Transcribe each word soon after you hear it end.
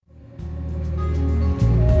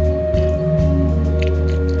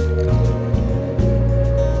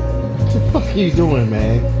you doing,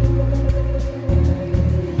 man?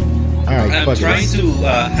 All right, I'm trying to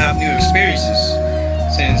have new experiences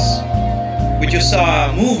since we just saw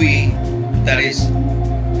a movie that is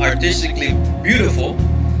artistically beautiful.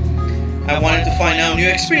 I wanted to find out new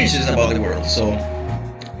experiences about the world, so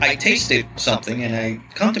I tasted something and I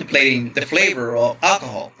contemplating the flavor of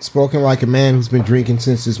alcohol. Spoken like a man who's been drinking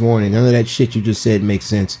since this morning. None of that shit you just said makes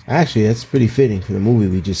sense. Actually, that's pretty fitting for the movie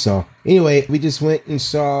we just saw. Anyway, we just went and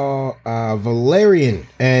saw Valerian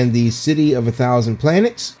and the City of a Thousand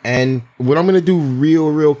Planets. And what I'm going to do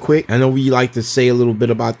real quick, I know we like to say a little bit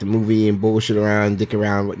about the movie and bullshit around, dick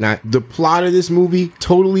around, whatnot. The plot of this movie,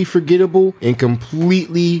 totally forgettable and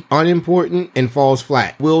completely unimportant and falls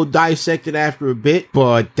flat. We'll dissect it after a bit,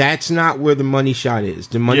 but that's not where the money shot is.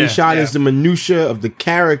 The money shot is the minutia of the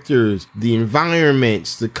characters, the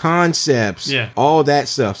environments, the concepts, all that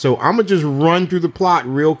stuff. So I'm going to just run through the plot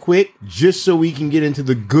real quick, just so we can get into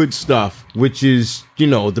the good stuff, which is, you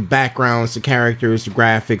know, the backgrounds, the characters, the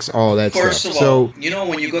graphics, all that stuff. First of all, you know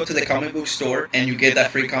when you go to the comic book store and you get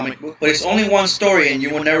that free comic book, but it's only one story and you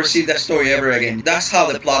will never see that story ever again. That's how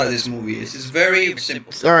the plot of this movie is. It's very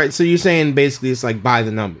simple. All right, so you're saying basically it's like by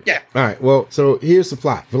the numbers. Yeah. All right, well, so here's the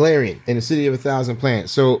plot. Valerian and the City of a Thousand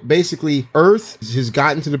Planets. So basically, Earth has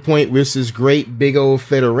gotten to the point where it's this great big old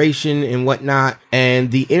federation and whatnot,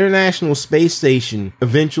 and the International Space Station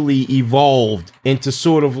eventually evolved into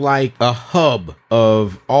sort of like a hub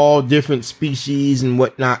of all different species and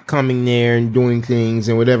whatnot coming there and doing things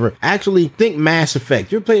and whatever. Actually, think Mass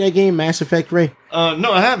Effect. You ever play that game, Mass Effect, Ray?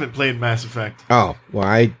 No, I haven't played Mass Effect. Oh, well,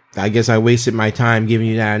 I guess I wasted my time giving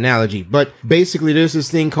you that analogy. But basically, there's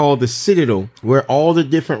this thing called the Citadel, where all the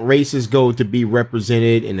different races go to be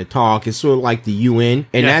represented in the talk. It's sort of like the UN.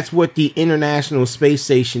 And that's what the International Space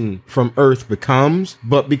Station from Earth becomes.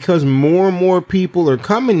 But because more and more people are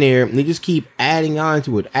coming there, they just keep adding on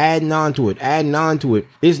to it, adding on to it, adding on to it.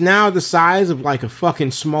 It's now the size of like a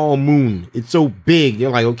fucking small moon. It's so big. They're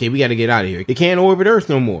like, okay, we got to get out of here. It can't orbit Earth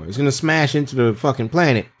no more. It's going to smash into the fucking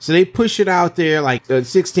planet. So they push it out there like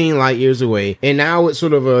 16 light years away, and now it's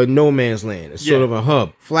sort of a no man's land. It's sort of a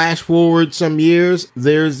hub. Flash forward some years,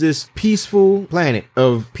 there's this peaceful planet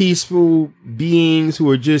of peaceful beings who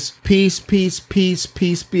are just peace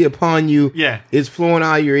be upon you. Yeah. It's flowing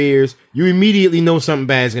out of your ears. You immediately know something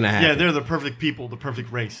bad's gonna happen. Yeah, they're the perfect people, the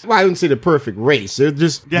perfect race. Well, I wouldn't say the perfect race. They're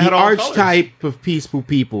just the archetype of peaceful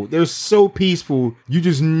people. They're so peaceful, you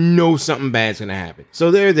just know something bad's gonna happen.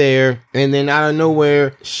 So they're there, and then out of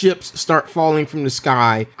nowhere, ships start falling from the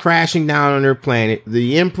sky, crashing down on their planet.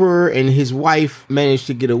 The Emperor and his wife manage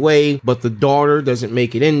to get away, but the daughter doesn't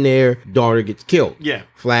make it in there. Daughter gets killed. Yeah.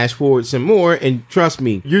 Flash forward some more, and trust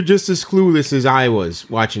me, you're just as clueless as I was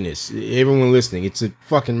watching this. Everyone listening, it's a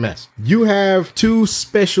fucking mess. You have two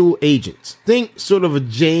special agents. Think sort of a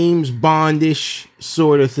James Bond-ish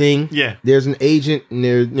sort of thing. Yeah. There's an agent, and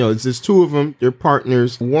there's two of them. They're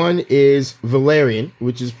partners. One is Valerian,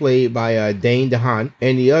 which is played by Dane DeHaan,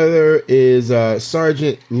 and the other is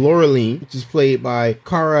Sergeant Laureline, which is played by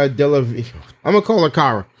Cara Delevingne. I'm gonna call her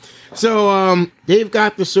Cara. So, they've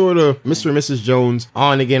got the sort of Mr. and Mrs. Jones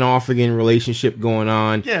on again, off again relationship going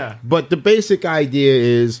on. Yeah. But the basic idea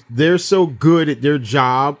is they're so good at their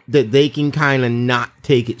job that they can kind of not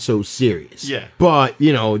take it so serious. Yeah. But,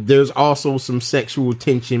 there's also some sexual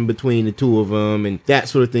tension between the two of them and that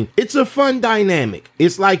sort of thing. It's a fun dynamic.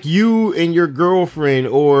 It's like you and your girlfriend,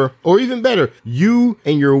 or even better, you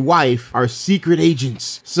and your wife are secret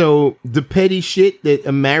agents. So the petty shit that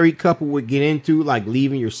a married couple would get into, like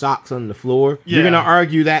leaving your socks on the floor, you're going to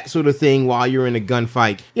argue that sort of thing while you're in a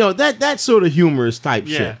gunfight. That sort of humorous type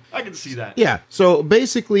shit. Yeah, I can see that. Yeah. So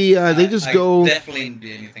basically, they just go. Definitely didn't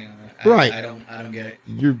do anything on that. Right. I don't get it.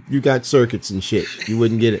 You got circuits and shit. You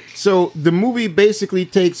wouldn't get it. So the movie basically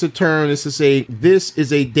takes a turn as to say this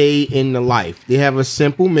is a day in the life. They have a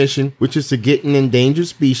simple mission, which is to get an endangered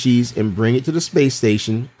species and bring it to the space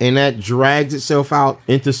station. And that drags itself out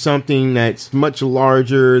into something that's much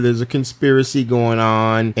larger. There's a conspiracy going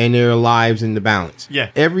on, and there are lives in the balance. Yeah.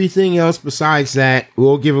 Everything else besides that,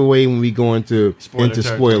 we'll give away when we go into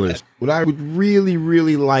spoilers. What I would really,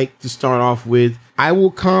 really like to start off with, I will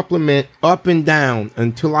compliment up and down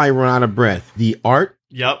until I run out of breath. The art.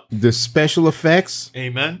 Yep. The special effects.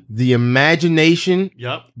 Amen. The imagination.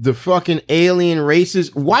 Yep. The fucking alien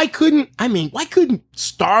races. Why couldn't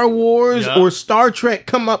Star Wars Yeah. or Star Trek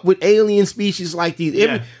come up with alien species like these.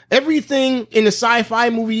 Everything in the sci-fi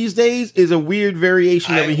movie these days is a weird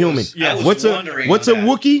variation of a human. I was What's wondering a on that.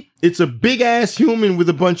 Wookiee? It's a big ass human with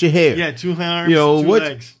a bunch of hair. Yeah, 2 arms, You know 2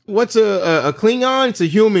 legs. what's a Klingon? It's a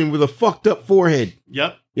human with a fucked up forehead.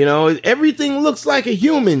 Yep. You know, everything looks like a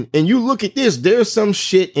human. And you look at this, there's some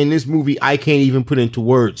shit in this movie I can't even put into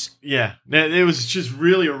words. Yeah. It was just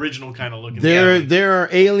really original kind of looking. There are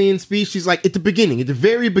alien species, like at the beginning, at the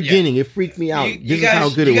very beginning, it freaked me out. You This is how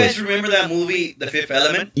good it you was. guys remember that movie, The Fifth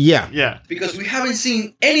Element? Yeah. Yeah. Because we haven't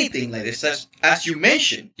seen anything like this, as you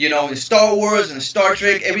mentioned. You know, in Star Wars and Star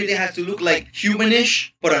Trek, everything has to look like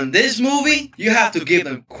humanish. But on this movie, you have to give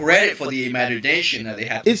them credit for the imagination that they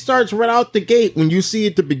have. It starts right out the gate when you see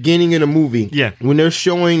at the beginning of the movie. Yeah. When they're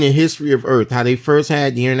showing the history of Earth, how they first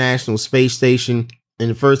had the International Space Station,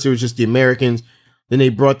 and at first it was just the Americans. Then they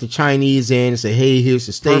brought the Chinese in and said, "Hey, here's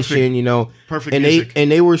the station." Perfect. You know, Perfect and music.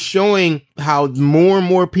 they were showing how more and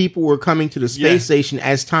more people were coming to the space station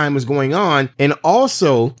as time was going on, and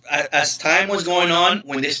also As time was going on,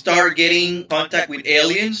 when they started getting contact with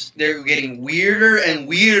aliens, they're getting weirder and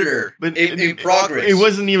weirder in progress. It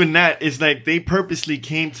wasn't even that. It's like they purposely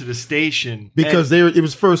came to the station because and it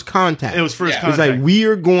was first contact. it was first Yeah. It's contact. like, we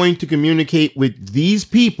are going to communicate with these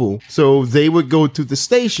people, so they would go to the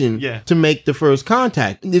station to make the first contact.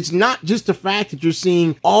 It's not just the fact that you're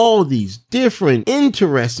seeing all these different,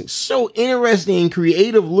 so interesting and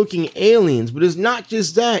creative looking aliens, but it's not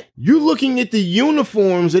just that. You're looking at the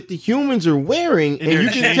uniforms that the humans are wearing, and you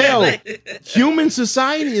can tell human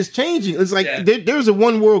society is changing. It's like there's a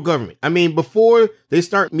one world government. I mean, before they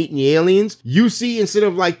start meeting the aliens, you see, instead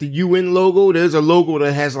of like the UN logo, there's a logo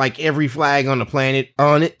that has like every flag on the planet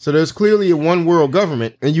on it. So there's clearly a one world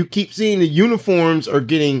government, and you keep seeing the uniforms are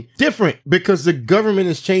getting different because the government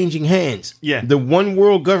is changing hands. Yeah. The one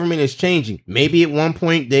world government is changing. Maybe at one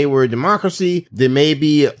point they were a democracy. Then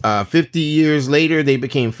maybe 50 years later they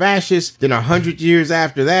became fascist. Then 100 years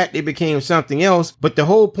after that they became something else. But the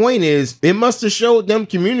whole point is it must have showed them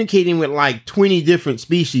communicating with like 20 different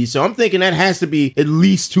species. So I'm thinking that has to be at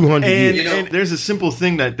least 200 And, years. and there's a simple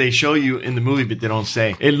thing that they show you in the movie, but they don't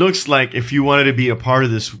say. It looks like if you wanted to be a part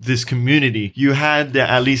of this community, you had to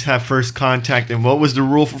at least have first contact. And what was the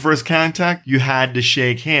rule for first contact? You had to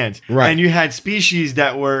shake hands. Right. And you had species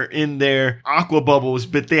that were in their aqua bubbles,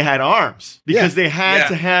 but they had arms because they had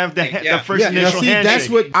to have the first Now initial see, handshake. that's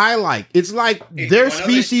what I like. It's like If their one of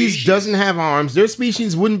the species doesn't have arms. Their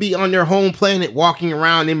species wouldn't be on their home planet walking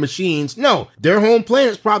around in machines. No, their home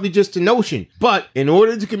planet's probably just an ocean. But in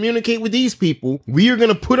order to communicate with these people, we are going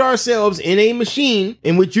to put ourselves in a machine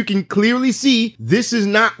in which you can clearly see this is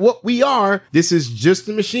not what we are. This is just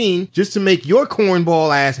a machine just to make your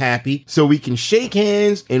cornball ass happy so we can shake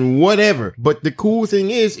hands and whatever. But the cool thing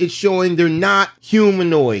is it's showing they're not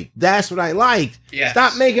humanoid. That's what I liked. Yes.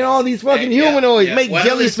 Stop making all these fucking humanoids. Make one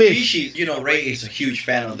jellyfish. Of the species, you know, Ray is a huge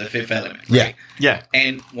fan of The Fifth Element. Right? Yeah.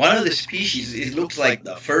 And one of the species, it looks like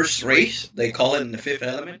the first race, they call it in The Fifth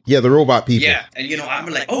Element. Yeah, the robot people. Yeah. And, you know, I'm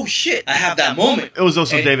like, oh, shit, I have that moment. It was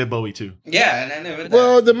also And- David Bowie, too. Yeah. And I never...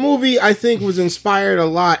 Well, the movie, I think, was inspired a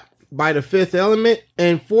lot by The Fifth Element,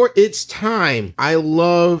 and for its time, I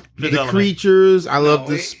love Fifth the Element. creatures. I love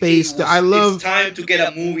the space. It's time to get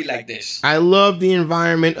a movie like this. I love the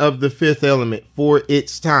environment of The Fifth Element for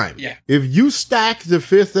its time. Yeah. If you stack The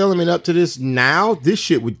Fifth Element up to this now, this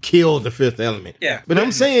shit would kill The Fifth Element. Yeah. But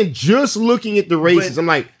I'm saying, just looking at the races, I'm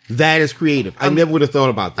like, that is creative. I never would have thought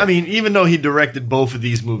about that. I mean, even though he directed both of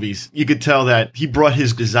these movies, you could tell that he brought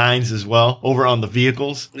his designs as well over on the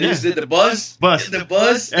vehicles. Is it the buzz? Bus. The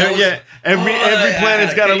buzz? And every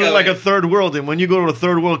planet's got to look like a third world, and when you go to a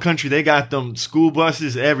third world country, they got them school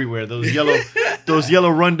buses everywhere. Those yellow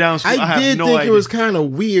rundown. I have did no think idea. it was kind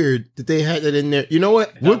of weird that they had that in there. You know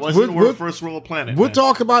what? That wasn't our first world planet. We'll man.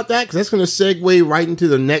 talk about that because that's going to segue right into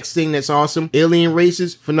the next thing that's awesome. Alien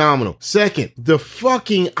races, phenomenal. Second, the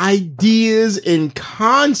fucking ideas and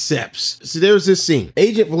concepts. So there's this scene.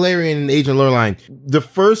 Agent Valerian and Agent Lurline, the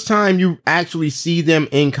first time you actually see them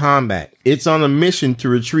in combat, it's on a mission to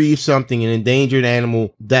retrieve something, an endangered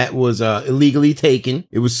animal that was illegally taken.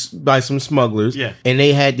 It was by some smugglers. Yeah. And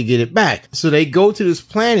they had to get it back. So they go to this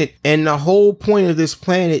planet, and the whole point of this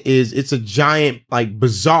planet is it's a giant, like,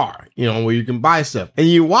 bazaar, you know, where you can buy stuff. And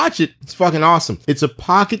you watch it, it's fucking awesome. It's a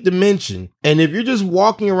pocket dimension. And if you're just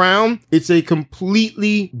walking around, it's a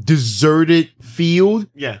completely deserted field.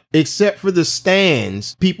 Yeah. Except for the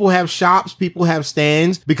stands. People have shops, people have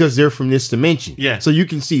stands because they're from this dimension. Yeah. So you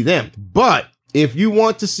can see them. But if you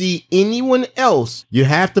want to see anyone else, you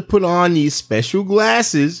have to put on these special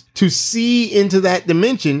glasses to see into that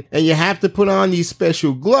dimension, and you have to put on these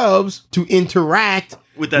special gloves to interact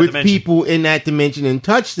with people in that dimension and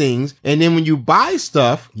touch things. And then when you buy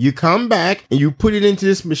stuff, you come back and you put it into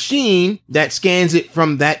this machine that scans it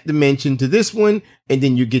from that dimension to this one, and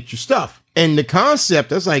then you get your stuff. And the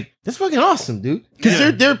concept, I was like, that's fucking awesome, dude.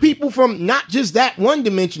 Because there are people from not just that one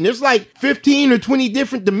dimension. There's like 15 or 20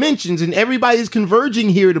 different dimensions, and everybody's converging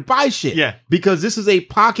here to buy shit. Yeah. Because this is a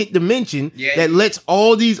pocket dimension that lets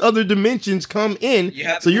all these other dimensions come in.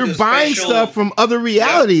 So you're buying stuff from other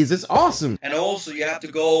realities. It's awesome. And also, you have to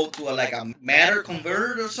go to a matter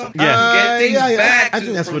converter or something Yeah. to get things back I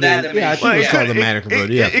think that's from what that it is. dimension. Yeah, I think it's called the matter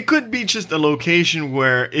converter. Yeah. It could be just a location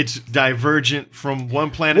where it's divergent from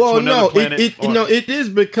one planet to another planet. It is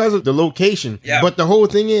because of the location. Yeah. But the whole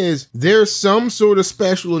thing is, there's some sort of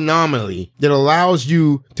special anomaly that allows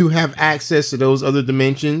you to have access to those other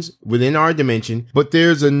dimensions within our dimension. But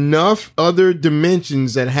there's enough other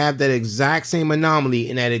dimensions that have that exact same anomaly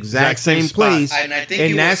in that exact same place.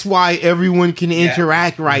 And that's why everyone can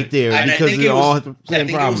interact right there, and because they all have the same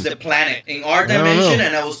it problem. was the planet in our dimension,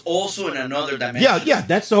 and it was also in another dimension. Yeah,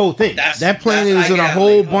 that's the whole thing. That planet is in a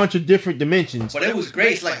whole bunch of different dimensions. But it was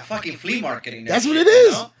great. It's like a fucking flea market in there. That's what it is.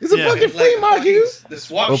 You know? It's a fucking flea market. The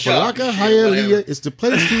swap shop. Opalaka Hialeah is the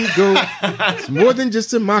place to go. It's more than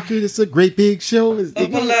just a market. It's a great big show.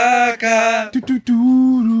 Opalaka.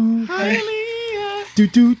 Hialeah.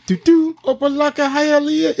 Opalaka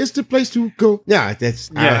Hialeah is the place to go. Yeah, I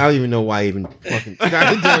don't even know why I even fucking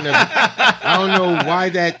started doing that. I don't know why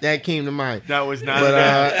that came to mind. That was not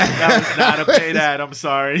that was not a paid ad. I'm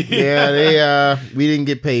sorry. Yeah, we didn't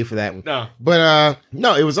get paid for that one. No. But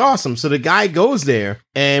no, it was awesome. So the guy goes there,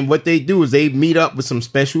 and what they do is they meet up with some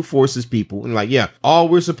special forces people, and like, yeah, all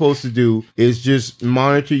we're supposed to do is just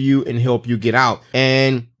monitor you and help you get out.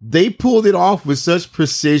 And they pulled it off with such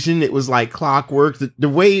precision. It was like clockwork. The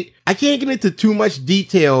way, I can't get into too much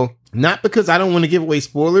detail, not because I don't want to give away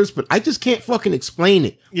spoilers, but I just can't fucking explain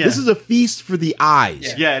it. Yeah. This is a feast for the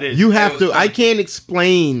eyes. Yeah, it is. You have to, I can't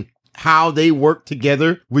explain how they work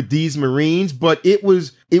together with these Marines, but it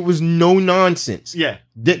was no nonsense. Yeah.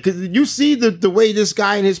 Because you see the way this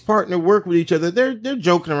guy and his partner work with each other. They're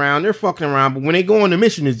joking around, they're fucking around, but when they go on a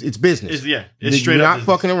mission, it's business. It's straight We're up not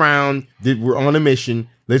business. fucking around. We're on a mission.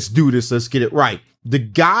 Let's do this. Let's get it right. The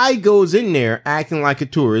guy goes in there acting like a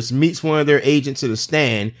tourist, meets one of their agents at a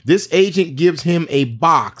stand. This agent gives him a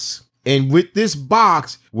box, and with this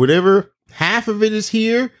box, whatever half of it is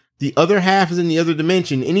here, the other half is in the other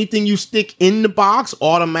dimension. Anything you stick in the box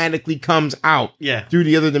automatically comes out through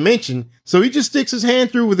the other dimension. So he just sticks his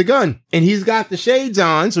hand through with a gun, and he's got the shades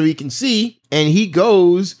on so he can see. And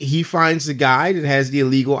he finds the guy that has the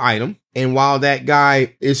illegal item. And while that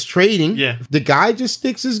guy is trading, the guy just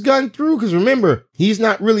sticks his gun through. Because remember, he's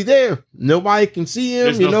not really there. Nobody can see him.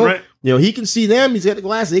 There's no threat. He can see them. He's got the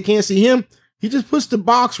glasses. They can't see him. He just puts the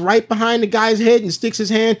box right behind the guy's head and sticks his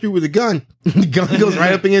hand through with a gun. The gun goes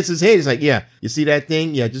right up against his head. He's like, yeah, you see that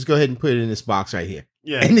thing? Yeah, just go ahead and put it in this box right here.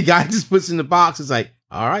 Yeah. And the guy just puts it in the box. It's like,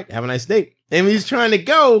 all right, have a nice day. And when he's trying to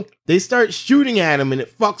go, they start shooting at him and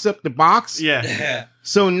it fucks up the box. Yeah.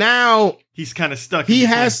 So now he's kind of stuck. He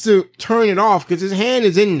has to turn it off because his hand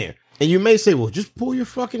is in there. And you may say, well, just pull your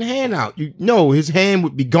fucking hand out. No, his hand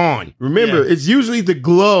would be gone. Remember, it's usually the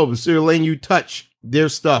gloves that are letting you touch their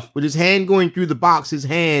stuff. With his hand going through the box, his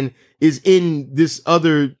hand is in this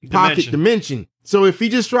other pocket dimension. So if he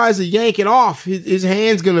just tries to yank it off, his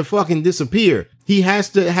hand's going to fucking disappear. He has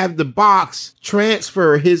to have the box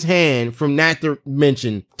transfer his hand from that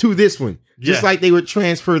dimension to this one. Just like they would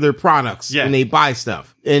transfer their products when they buy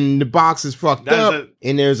stuff. And the box is fucked up,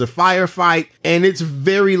 and there's a firefight, and it's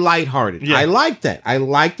very lighthearted. I like that. I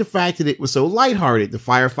like the fact that it was so lighthearted. The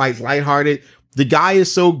firefight's lighthearted. The guy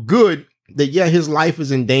is so good that, his life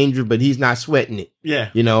is in danger, but he's not sweating it. Yeah.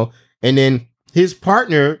 And then his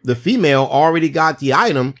partner, the female, already got the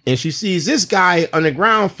item, and she sees this guy on the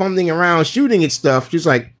ground fumbling around shooting at stuff. She's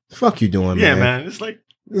like, the fuck you doing, man? Yeah, man. It's like,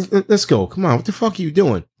 let's go. Come on. What the fuck are you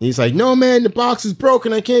doing? And he's like, no, man, the box is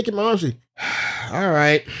broken. I can't get my arms. All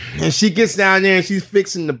right. And she gets down there and she's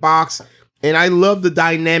fixing the box. And I love the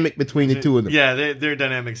dynamic between the two of them. Yeah, their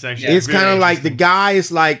dynamics actually. It's kind of like the guy is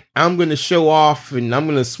like, I'm going to show off and I'm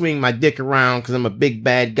going to swing my dick around because I'm a big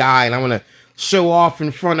bad guy and I'm going to show off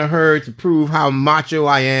in front of her to prove how macho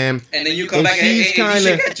I am. And then you come back and she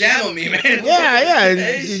got jam on me, man. Yeah.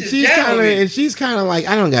 And she's kind of like,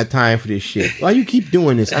 I don't got time for this shit. Why you keep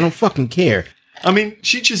doing this? I don't fucking care. I mean,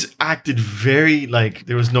 she just acted very like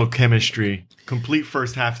there was no chemistry. Complete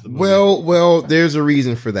first half of the movie. Well, there's a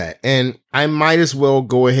reason for that. And I might as well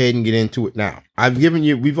go ahead and get into it now.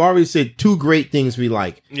 We've already said two great things we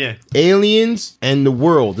like. Yeah. Aliens and the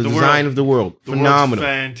world, the design of the world. Phenomenal.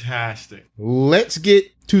 Fantastic. Let's get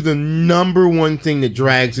to the number one thing that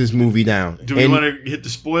drags this movie down. Do we want to hit the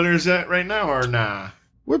spoilers right now or nah?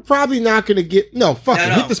 We're probably not going to get... No, fuck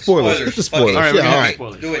it. Hit the spoilers. Hit the spoilers. All right, yeah,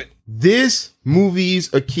 all right. Do it. This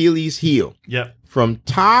movie's Achilles heel. Yep. From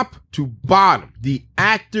top to bottom, the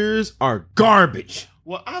actors are garbage.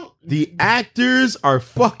 Well, the actors are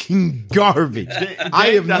fucking garbage. I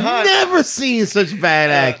have never seen such bad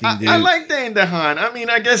acting, dude. I like Dane DeHaan. I mean,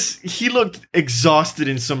 I guess he looked exhausted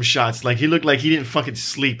in some shots. Like, he looked like he didn't fucking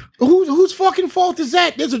sleep. Whose fucking fault is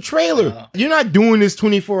that? There's a trailer. You're not doing this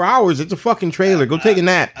 24 hours. It's a fucking trailer. Go take a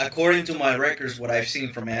nap. According to my records, what I've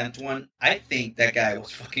seen from Antoine, I think that guy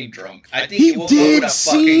was fucking drunk. I think he did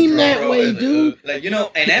seem that way, dude. Like, you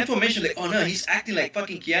know, and Antoine mentioned, like, oh no, he's acting like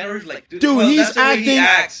fucking Keanu Reeves. Like, dude, well, he's acting.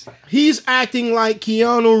 He's acting like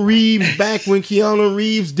Keanu Reeves back when Keanu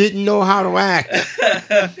Reeves didn't know how to act.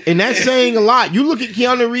 And that's saying a lot. You look at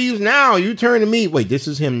Keanu Reeves now, you turn to me, wait, this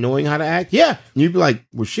is him knowing how to act? Yeah. And you'd be like,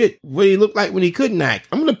 well, shit, what did he look like when he couldn't act?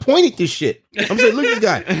 I'm going to point at this shit. I'm saying, look at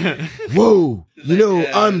this guy. Whoa, you know,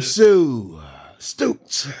 I'm so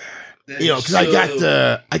stoked. You know, because I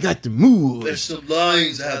got the moves. There's some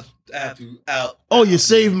lines I have to out. Oh, you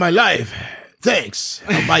saved my life. Thanks.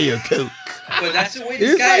 I'll buy you a Coke. But that's the way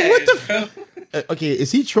this guy like, what the okay,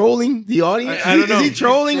 is he trolling the audience? I don't know. Is he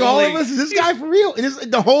trolling all of us? Is this guy for real?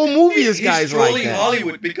 And the whole movie, this guy's like that. He's trolling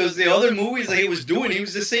Hollywood because the other movies that he was doing, he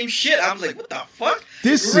was the same shit. I'm like, what the fuck?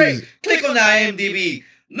 Click on the IMDb.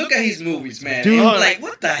 Look at his movies, man. Dude, I'm like,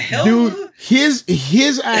 what the hell? Dude,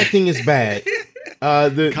 his acting is bad.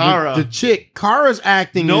 The chick, Kara's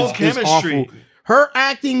acting is awful. Her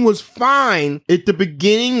acting was fine at the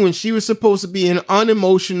beginning when she was supposed to be an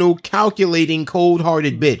unemotional, calculating,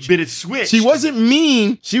 cold-hearted bitch. But it switched. She wasn't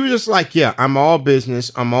mean. She was just like, yeah, I'm all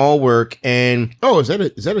business. I'm all work. And, oh, is that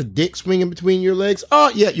a dick swinging between your legs?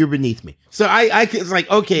 Oh, yeah, you're beneath me. So it's like,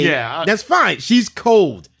 okay, that's fine. She's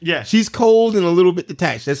cold. Yeah. She's cold and a little bit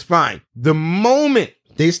detached. That's fine. The moment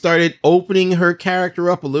they started opening her character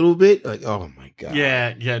up a little bit, like, oh my God.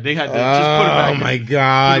 Yeah, they had to just put it back. Oh my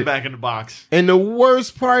God. Put it back in the box. And the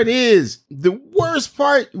worst part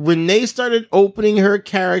when they started opening her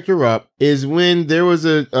character up is when there was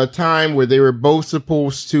a time where they were both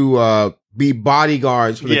supposed to be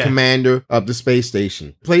bodyguards for the commander of the space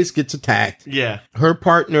station. Place gets attacked. Yeah. Her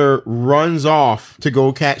partner runs off to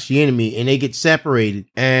go catch the enemy and they get separated.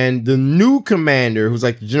 And the new commander, who's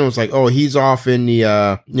like the general's like, oh, he's off in the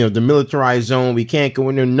the militarized zone. We can't go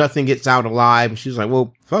in there. Nothing gets out alive. And she's like,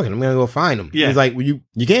 well, fuck it, I'm gonna go find him. Yeah. He's like, well, you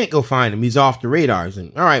can't go find him. He's off the radars.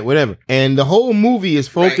 And all right, whatever. And the whole movie is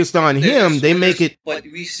focused on him. They make it. But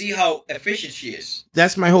we see how efficient she is.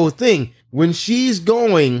 That's my whole thing. When she's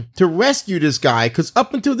going to rescue this guy, because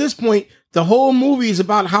up until this point, the whole movie is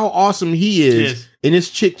about how awesome he is, and this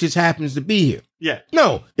chick just happens to be here. Yeah.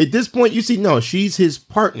 No, at this point, you see, no, she's his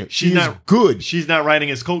partner. She's not good. She's not riding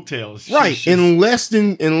his coattails. Right. In less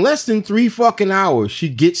than 3 fucking hours, she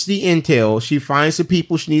gets the intel. She finds the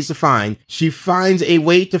people she needs to find. She finds a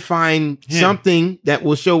way to find something that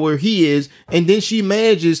will show where he is, and then she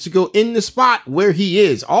manages to go in the spot where he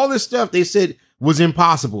is. All this stuff they said was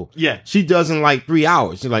impossible. Yeah. She does in like 3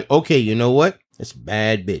 hours. They're like, okay, you know what? That's a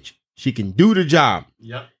bad bitch. She can do the job.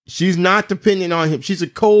 Yep. She's not dependent on him. She's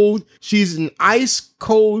an ice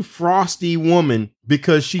cold, frosty woman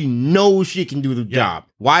because she knows she can do the job.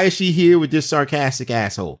 Why is she here with this sarcastic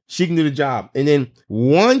asshole? She can do the job. And then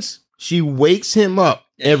once she wakes him up,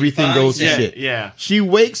 everything goes to shit. Yeah. She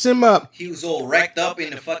wakes him up. He was all wracked up in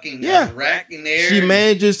the fucking rack in there. She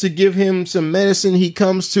manages to give him some medicine. He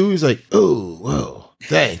comes to. He's like, oh, whoa,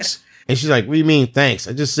 thanks. And she's like, what do you mean, thanks?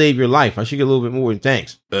 I just saved your life. I should get a little bit more than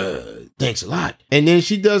thanks. Thanks a lot. And then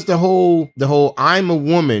she does the whole I'm a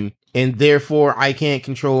woman and therefore I can't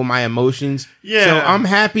control my emotions. Yeah. So I'm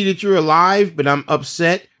happy that you're alive, but I'm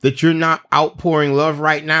upset that you're not outpouring love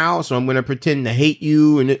right now. So I'm going to pretend to hate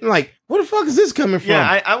you. And like, where the fuck is this coming from?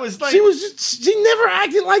 Yeah, I was like... She never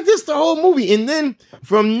acted like this the whole movie. And then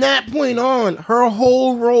from that point on, her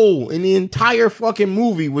whole role in the entire fucking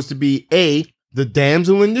movie was to be A, the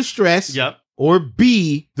damsel in distress. Yep. Or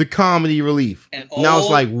B, the comedy relief. And now it's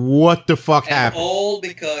like, what the fuck happened? All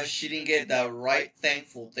because she didn't get that right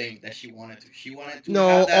thankful thing that she wanted to. She wanted to.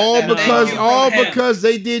 No, because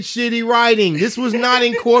they did shitty writing. This was not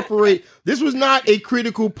incorporated. This was not a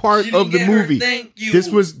critical part of the movie. This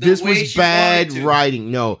was bad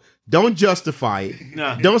writing. No. Don't justify it.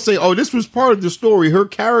 Nah. Don't say, oh, this was part of the story. Her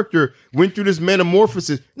character went through this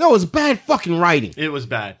metamorphosis. No, it's bad fucking writing. It was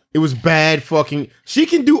bad. It was bad fucking. She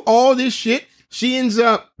can do all this shit. She ends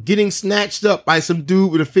up getting snatched up by some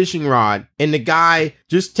dude with a fishing rod, and the guy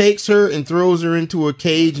just takes her and throws her into a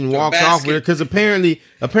cage and walks off with her because apparently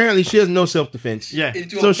she has no self-defense. Yeah.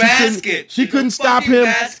 Into a basket. She couldn't stop him.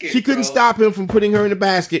 She couldn't stop him from putting her in a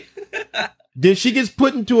basket. Then she gets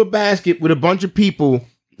put into a basket with a bunch of people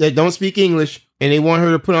that don't speak English, and they want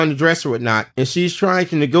her to put on the dress or whatnot, and she's trying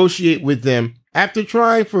to negotiate with them. After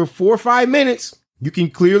trying for 4 or 5 minutes, you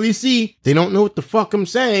can clearly see they don't know what the fuck I'm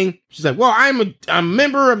saying. She's like, well, I'm a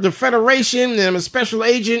member of the Federation and I'm a special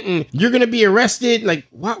agent and you're going to be arrested. Like,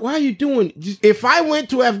 why are you doing? If I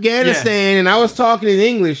went to Afghanistan and I was talking in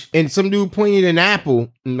English and some dude pointed an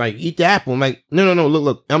apple and like, eat the apple. I'm like, no,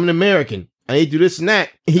 look, I'm an American. I need to do this and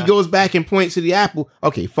that. And he goes back and points to the apple.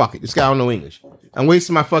 Okay, fuck it. This guy don't know English. I'm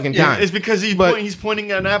wasting my fucking time. It's because he's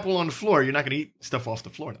pointing at an apple on the floor. You're not going to eat stuff off the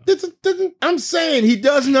floor now. I'm saying he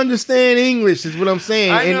doesn't understand English is what I'm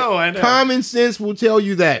saying. I know. Common sense will tell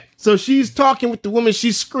you that. So she's talking with the woman.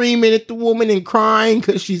 She's screaming at the woman and crying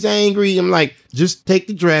because she's angry. I'm like, just take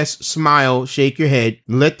the dress, smile, shake your head,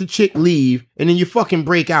 let the chick leave, and then you fucking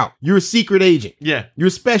break out. You're a secret agent. Yeah. You're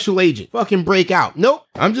a special agent. Fucking break out. Nope.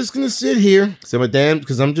 I'm just going to sit here. So my damn,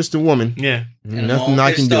 because I'm just a woman. Yeah. Nothing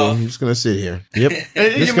I can do. I'm just going to sit here. Yep.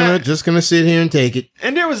 just gonna sit here and take it.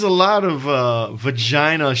 And there was a lot of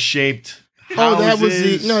vagina-shaped houses.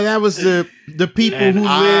 Oh, that was the people who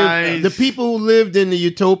lived. The people who lived in the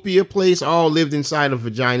Utopia place all lived inside of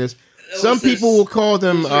vaginas. Some people will call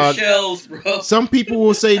them shells, bro. Some people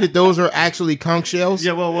will say that those are actually conch shells.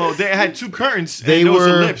 Yeah, well, they had 2 curtains. And those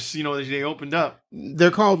were lips. They opened up.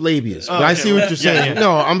 They're called labias. But I see what you're saying. Yeah.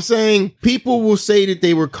 No, I'm saying people will say that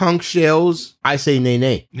they were conch shells. I say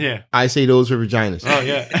nay. Yeah. I say those were vaginas. Oh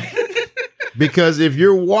yeah. Because if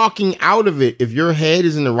you're walking out of it, if your head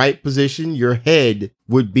is in the right position, your head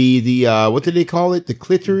would be the, what do they call it? The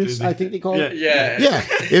clitoris, I think they call it. Yeah.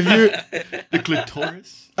 If you're... The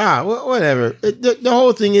clitoris? Whatever. The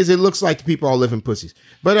whole thing is it looks like the people all live in pussies.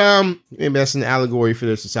 But, maybe that's an allegory for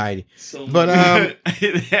their society.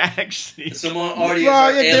 Actually...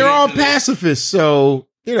 they're all pacifists, so,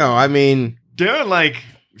 I mean... They're like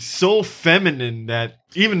so feminine that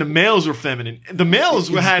even the males were feminine. The males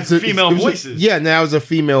had female voices. And that was a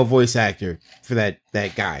female voice actor for that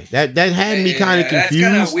guy. That had me kind of confused.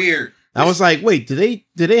 That's kind of weird. I was like, wait, do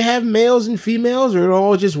they have males and females, or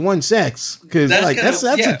all just one sex? Because that's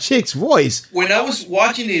a chick's voice. When I was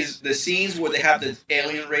watching the scenes where they have the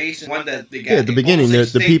alien race, one that they got at the beginning,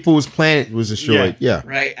 the people's planet was destroyed. Yeah,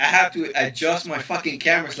 right. I have to adjust my fucking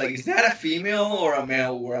cameras. Like, is that a female or a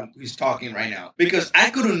male who's talking right now? Because I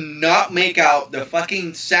could not make out the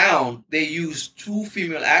fucking sound. They used 2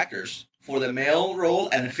 female actors for the male role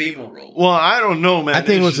and the female role. Well, I don't know, man. I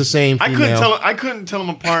think it was the same female. I couldn't tell them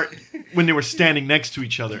apart when they were standing next to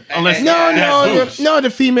each other. Unless the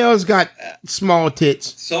females got small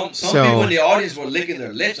tits. Some people in the audience were licking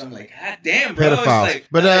their lips. I'm like, God damn, bro. Pedophiles.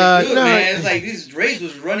 It's like, man, it's like this race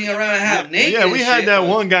was running around half naked. Yeah, we had that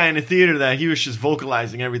one guy in the theater that he was just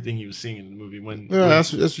vocalizing everything he was seeing in the movie.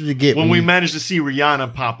 That's what you get. When we managed to see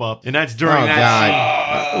Rihanna pop up, and that's during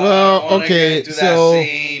that scene. Well, okay, so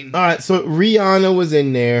all right, so Rihanna was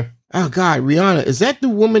in there. Oh God, Rihanna, is that the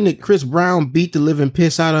woman that Chris Brown beat the living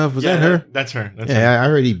piss out of? Was that her? That's her. I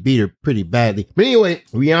already beat her pretty badly. But anyway,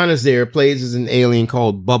 Rihanna's there, plays as an alien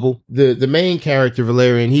called Bubble. The main character,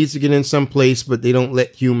 Valerian, he needs to get in some place, but they don't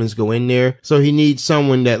let humans go in there. So he needs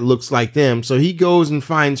someone that looks like them. So he goes and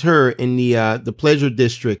finds her in the Pleasure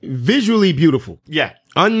District. Visually beautiful. Yeah.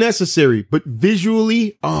 Unnecessary, but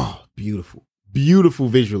visually, beautiful. Beautiful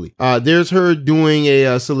visually. There's her doing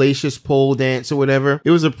a salacious pole dance or whatever.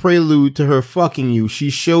 It was a prelude to her fucking you. She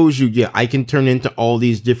shows you, I can turn into all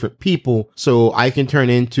these different people, so I can turn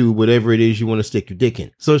into whatever it is you want to stick your dick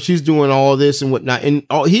in. So she's doing all this and whatnot. And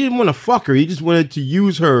he didn't want to fuck her. He just wanted to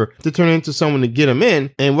use her to turn into someone to get him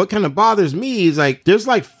in. And what kind of bothers me is there's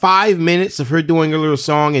 5 minutes of her doing a little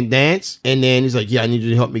song and dance. And then he's like, I need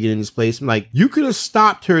you to help me get in this place. I'm like, you could have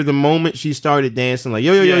stopped her the moment she started dancing. Like,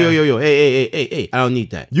 yo, hey. I don't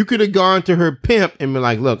need that. You could have gone to her pimp and been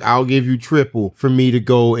like, look, I'll give you triple for me to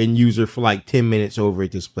go and use her for 10 minutes over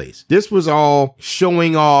at this place. This was all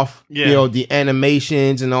showing off, the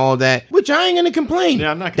animations and all that, which I ain't gonna complain.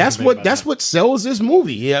 Yeah, I'm not gonna complain. That's what sells this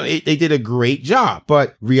movie. They did a great job.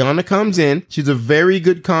 But Rihanna comes in. She's a very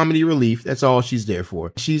good comedy relief. That's all she's there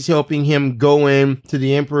for. She's helping him go in to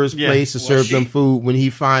the Emperor's place to serve them food when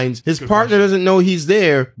he finds his partner doesn't know he's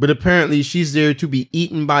there, but apparently she's there to be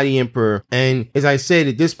eaten by the Emperor. And And as I said,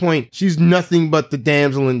 at this point, she's nothing but the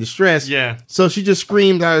damsel in distress. Yeah. So she just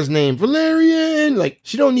screamed out his name, Valerian. Like,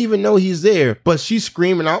 she don't even know he's there, but she's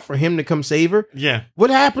screaming out for him to come save her. Yeah. What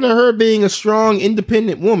happened to her being a strong,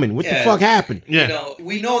 independent woman? What the fuck happened? Yeah. You know,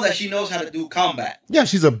 we know that she knows how to do combat. Yeah,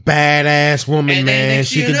 she's a badass woman, And then man. next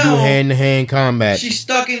She you can do know, hand-to-hand combat. She's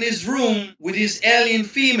stuck in this room with this alien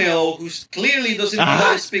female who clearly doesn't know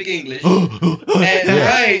how to speak English.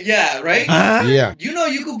 Right? Yeah. You know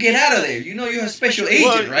you could get out of there. You know you're a special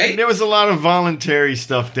agent, right? There was a lot of voluntary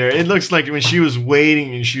stuff there. It looks like when she was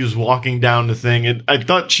waiting and she was walking down the thing, I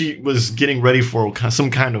thought she was getting ready for some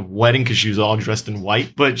kind of wedding because she was all dressed in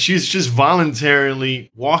white. But she's just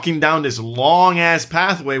voluntarily walking down this long-ass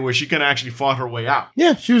pathway where she could actually fought her way out.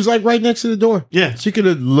 Yeah, she was like right next to the door. Yeah. She could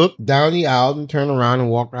have looked down the aisle and turned around and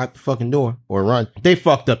walked out the fucking door or run. They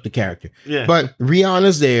fucked up the character. Yeah. But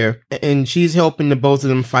Rihanna's there and she's helping the both of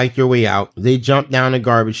them fight their way out. They jump down a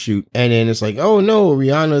garbage chute and then it's like, oh no,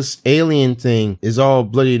 Rihanna's alien thing is all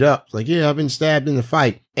bloodied up. It's like, yeah, I've been stabbed in the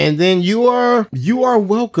fight. And then you are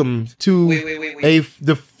welcomed to Wait.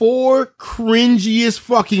 the 4 cringiest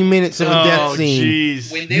fucking minutes of a death scene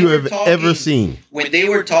jeez. When they you were have talking- ever seen. When they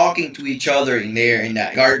were talking to each other in there in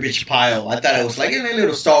that garbage pile, I thought it was like a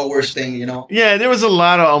little Star Wars thing, you know? Yeah, there was a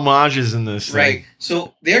lot of homages in this thing. Right.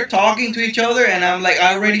 So they're talking to each other, and I'm like,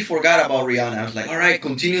 I already forgot about Rihanna. I was like, all right,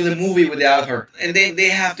 continue the movie without her. And then they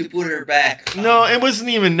have to put her back. No, it wasn't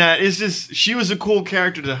even that. It's just she was a cool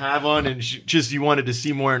character to have on, and you wanted to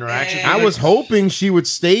see more interaction. Yeah. I was hoping she would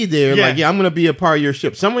stay there. Yeah. Like, yeah, I'm going to be a part of your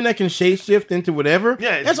ship. Someone that can shapeshift into whatever.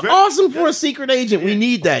 Yeah, it's that's very- awesome for a secret agent. We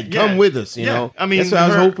need that. Yeah. Come with us, you know? I mean, that's what I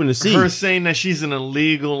was hoping to see. Her saying that she's an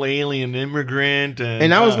illegal alien immigrant.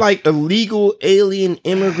 And I was like, illegal alien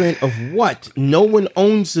immigrant of what? No one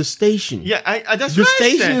owns the station. yeah, I that's The what I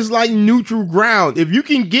station said. is like neutral ground. If you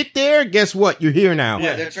can get there, guess what? You're here now.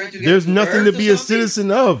 Yeah, they're trying to get There's to nothing Earth to be or a something,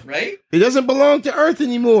 citizen of. right? It doesn't belong to Earth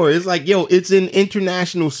anymore. It's like, yo, it's in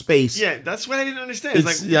international space. Yeah, that's what I didn't understand.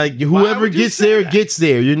 It's like why whoever would you gets say there that? gets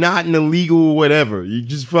there. You're not an illegal whatever. You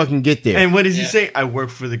just fucking get there. And what does he Yeah. say? I work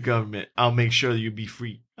for the government. I'll make sure that you be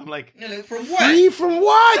free. I'm like, No, like, from what? Free from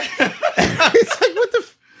what? It's like, what the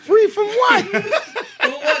free from what?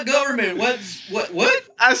 From what government? What?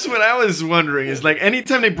 that's what I was wondering. Is like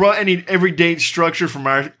anytime they brought any everyday structure from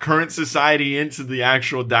our current society into the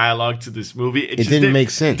actual dialogue to this movie, it just didn't make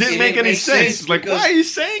sense. Didn't It make didn't any make sense. sense It's like, because- why are you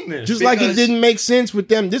saying this? Just like it Because- didn't make sense with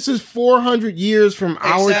them. This is 400 years from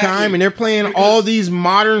our Exactly. time, and they're playing Because- all these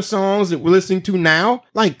modern songs that we're listening to now.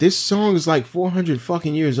 Like, this song is like 400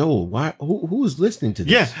 fucking years old. Why? Who is listening to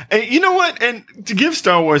this? Yeah, and you know what? And to give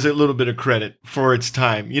Star Wars a little bit of credit for its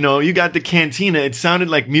time, you know, you got the cantina. It sounded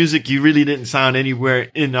like music you really didn't sound anywhere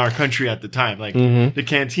in our country at the time, like the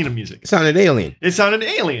cantina music. It sounded alien. It sounded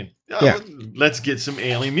alien. Oh, Yeah. let's get some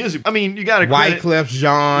alien music. I mean, you got to Wyclef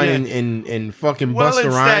Jean Yeah. and fucking Busta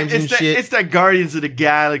Rhymes and shit. It's that Guardians of the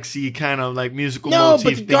Galaxy kind of like musical No, motif but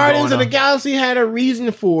the thing Guardians going of the on. Galaxy had a reason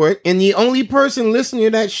for it, and the only person listening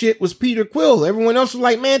to that shit was Peter Quill. Everyone else was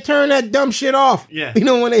like, man, turn that dumb shit off. Yeah. You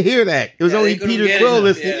don't want to hear that. It was Yeah, only they couldn't Peter get Quill it.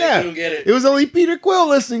 listening. Yeah, they Yeah, couldn't get it. it was only Peter Quill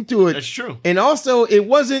listening to it. That's true. And also, it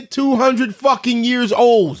wasn't 200 fucking years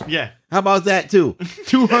old. Yeah. How about that too?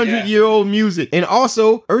 200-year-old music. And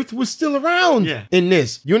also, Earth was still around Yeah. in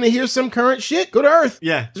this. You want to hear some current shit? Go to Earth.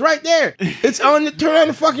 Yeah. It's right there. It's on the turn on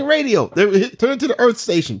the fucking radio. Turn it to the Earth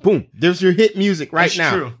station. Boom. There's your hit music right That's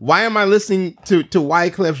now. true. Why am I listening to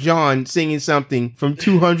Wyclef Jean singing something from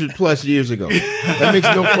 200 plus years ago? That makes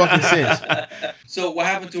no fucking sense. So what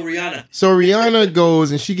happened to Rihanna? So Rihanna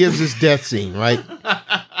goes and she gives this death scene, right?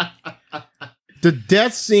 The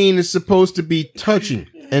death scene is supposed to be touching.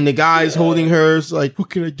 And the guy's holding her. It's like, what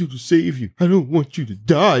can I do to save you? I don't want you to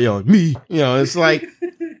die on me. You know, it's like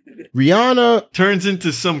Rihanna. Turns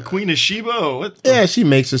into some Queen of Sheba. Or what? Yeah, she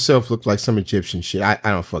makes herself look like some Egyptian shit. I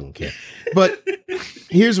don't fucking care. But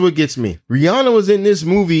here's what gets me. Rihanna was in this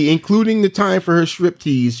movie, including the time for her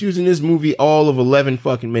striptease. She was in this movie all of 11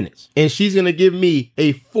 fucking minutes. And she's going to give me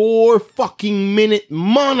a 4 fucking minute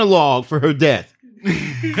monologue for her death.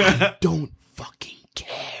 I don't fucking care.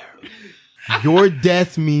 Your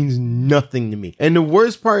death means nothing to me. And the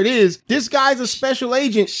worst part is, this guy's a special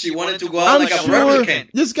agent. She wanted to go out I'm like a sure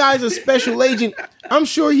replicant. this guy's a special agent. I'm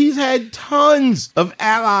sure he's had tons of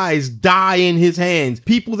allies die in his hands.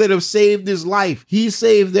 People that have saved his life. He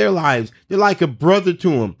saved their lives. They're like a brother to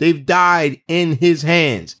him. They've died in his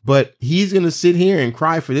hands. But he's going to sit here and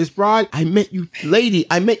cry for this broad? I met you, lady.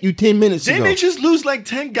 I met you 10 minutes ago. Didn't they just lose like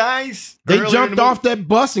 10 guys? They earlier in jumped the off that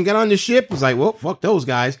bus and got on the ship. It was like, well, fuck those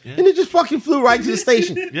guys. Yeah. And they just fucking flew right to the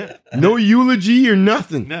station. Yeah. No eulogy or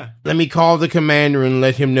nothing. Yeah. Let me call the commander and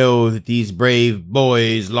let him know that these brave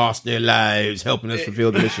boys lost their lives helping us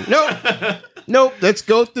fulfill the mission. Nope. Let's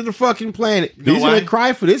go to the fucking planet. You know He's why? gonna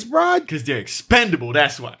cry for this broad? Because they're expendable.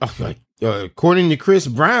 That's why. According to Chris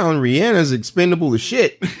Brown, Rihanna's expendable as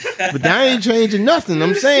shit. But that ain't changing nothing.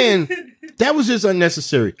 I'm saying that was just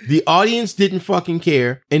unnecessary. The audience didn't fucking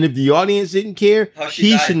care. And if the audience didn't care, How she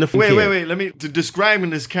he died. shouldn't have cared. Wait. Let me, to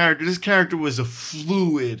describing this character was a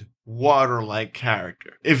fluid, water-like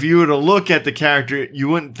character. If you were to look at the character, you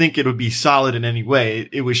wouldn't think it would be solid in any way.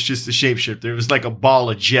 It was just a shapeshifter. It was like a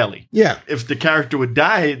ball of jelly. Yeah. If the character would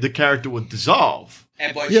die, the character would dissolve.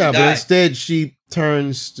 And boy, she Yeah, but died. instead she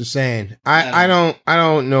turns to sand. I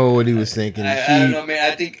don't know what he was thinking. I don't know,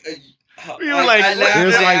 man. I think You were like, laughed It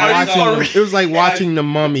was my like ass watching. off. It was like watching The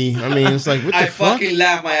Mummy. I mean, it's like what the I fuck? fucking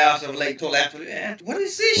laughed my ass off. Like told after, what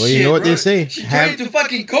is this Well, shit? you know what bro? they say, She have- turned into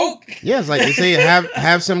fucking coke. Yeah, it's like they say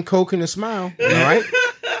have some coke and a smile. All right.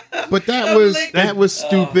 But that was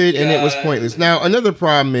stupid and it was God. pointless. Now another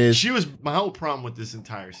problem is My whole problem with this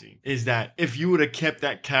entire scene is that if you would have kept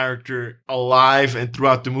that character alive and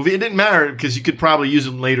throughout the movie, it didn't matter because you could probably use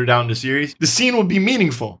him later down the series. The scene would be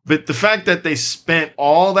meaningful. But the fact that they spent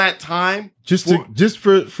all that time just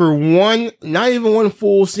for one, not even one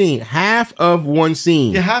full scene, half of one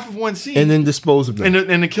scene, half of one scene, and then dispose of them.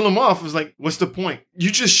 and to kill him off was like, what's the point? You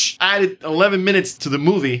just added 11 minutes to the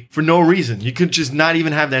movie for no reason. You could just not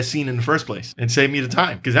even have that scene in the first place and save me the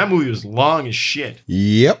time because that movie was long as shit.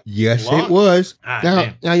 Yep. Yes, Long. it was.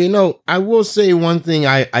 Damn. Now, you know, I will say one thing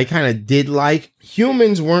I kind of did like.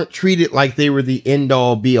 Humans weren't treated like they were the end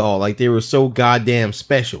all be all, like they were so goddamn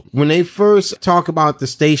special. When they first talk about the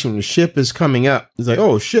station, the ship is coming up. It's like,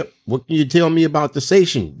 oh, ship. What can you tell me about the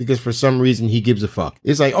station? Because for some reason he gives a fuck.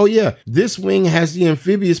 It's like, oh yeah, this wing has the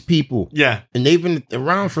amphibious people. Yeah. And they've been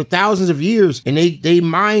around for thousands of years. And they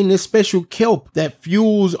mine this special kelp that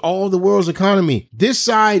fuels all the world's economy. This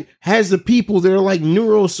side has the people that are like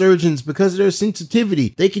neurosurgeons because of their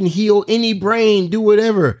sensitivity. They can heal any brain, do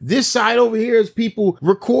whatever. This side over here is people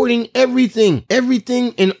recording everything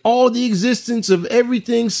and all the existence of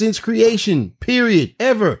everything since creation, period,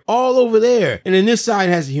 ever, all over there. And then this side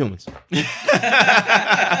has the humans.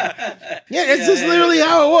 Yeah, it's just literally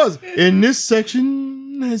how it was. In this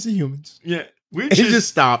section has the humans. Yeah. We're It just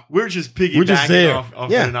stopped. We're just piggybacking We're just there. off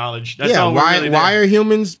Yeah. their knowledge. That's Yeah, all we're why really why there. are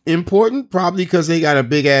humans important? Probably because they got a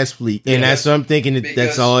big ass fleet. And Yeah. that's what I'm thinking that's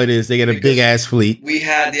Because- all it is. They got a big ass fleet. We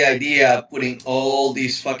had the idea of putting all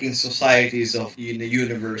these fucking societies in the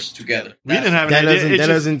universe together. We didn't have an That idea. doesn't It that just-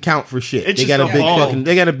 doesn't count for shit. it They just got a big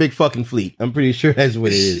evolved. fucking fleet. I'm pretty sure that's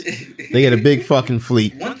what it is. They got a big fucking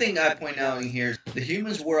fleet. One thing I point out in here is the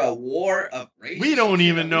humans were a war of races. We don't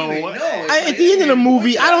even know what- At the end of the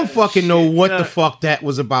movie, I don't fucking know what the fuck that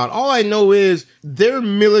was about. All I know is their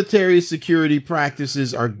military security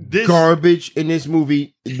practices are garbage in this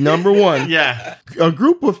movie. Number one. Yeah. A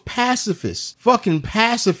group of fucking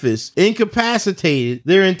pacifists, incapacitated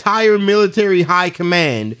their entire military high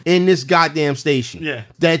command in this goddamn station. Yeah.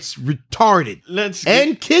 That's retarded. Let's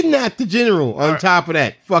And kidnapped the general on top of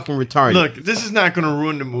that. Fucking retarded. look. This is not going to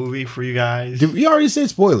ruin the movie for you guys. We already said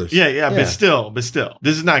spoilers. Yeah, but still,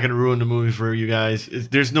 this is not going to ruin the movie for you guys.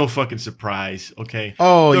 There's no fucking surprise, okay?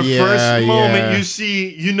 Oh, the yeah, first moment yeah. you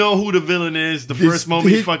see, you know who the villain is. The first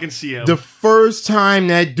moment you fucking see him. The first time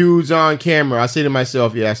that dude's on camera, I say to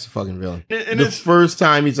myself, yeah, that's the fucking villain. And The it's- first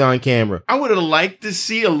time he's on camera. I would have liked to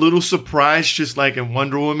see a little surprise, just like in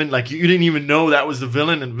Wonder Woman. Like you didn't even know that was the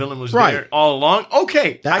villain, and the villain was Right. there all along.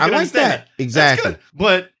 Okay, I can like understand that. Exactly. That's good.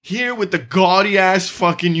 But here with the gaudy ass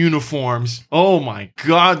fucking uniforms, oh my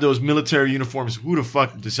god, those military uniforms. Who the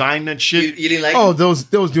fuck designed that shit? You didn't like Oh,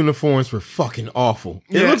 those uniforms were fucking awful.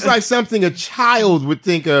 It Yeah. looks like something a child would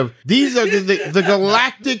think of. These are the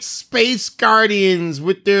galactic space guardians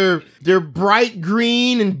with their bright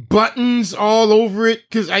green and buttons all over it.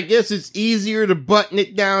 Because I guess it's easier to button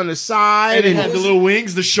it down the side And it had the little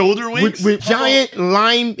wings, the shoulder wings. with giant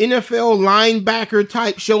NFL linebacker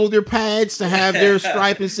type shoulder pads to have their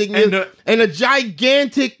stripe insignia and a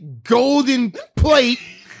gigantic golden plate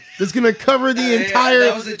that's gonna cover the entire.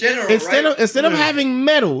 That was the general, Instead of having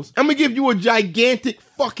medals, I'm gonna give you a gigantic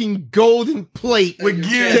fucking golden plate With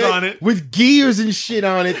gears on it. with gears and shit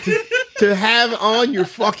on it to have on your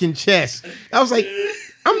fucking chest. I was like,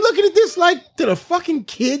 I'm looking at this like, did a fucking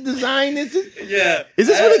kid design this? Yeah. Is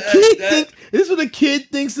this what a kid think? Is this what a kid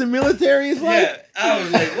thinks the military is like? Yeah. I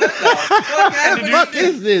was like, what the fuck happened? Fuck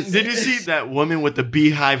is this? Did you see that woman with the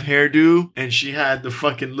beehive hairdo? And she had the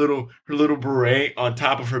fucking her little beret on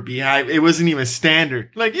top of her beehive. It wasn't even standard.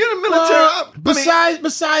 Like, you're the military.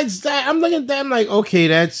 Besides that, I'm looking at that. I'm like, okay,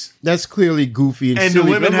 that's clearly goofy and And silly.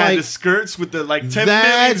 the women but I'm had like, the skirts with the like 10 million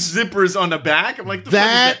that's- zippers on the back. I'm like, the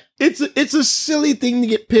that fuck it's a silly thing to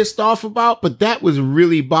get pissed off about, but that was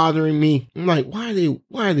really bothering me. I'm like, why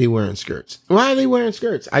are they wearing skirts? Why are they wearing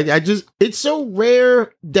skirts? I just, it's so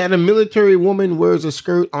rare that a military woman wears a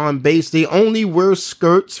skirt on base. They only wear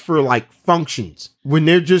skirts for like functions when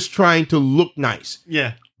they're just trying to look nice. is that?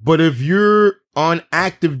 Yeah. But if you're on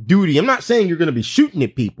active duty, I'm not saying you're going to be shooting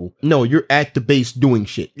at people. No, you're at the base doing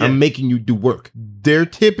shit. Yeah. I'm making you do work. They're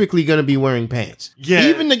typically going to be wearing pants. Yeah.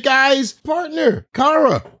 Even the guy's partner,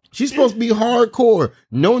 Kara, she's supposed to be hardcore,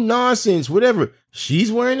 no nonsense, whatever.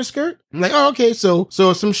 She's wearing a skirt. I'm like, oh, okay. So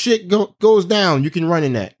if some shit goes down, you can run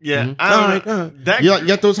in that. Yeah. Mhm. I don't All know. right, That- you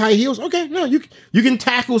got those high heels? Okay, no, you can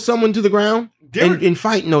tackle someone to the ground They were- and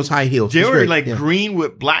fight in those high heels. They It's were great. like Yeah. green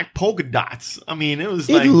with black polka dots. I mean, it was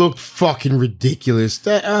It like, looked fucking ridiculous.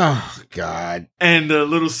 That, oh God. and the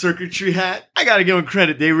little circuitry hat. I gotta give them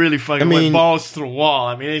credit. They really fucking went mean- balls to the wall.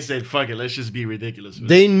 I mean, they said, fuck it, let's just be ridiculous. with it.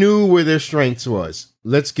 They knew where their strengths was.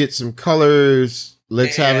 Let's get some colors.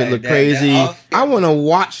 Let's have it look crazy. I want to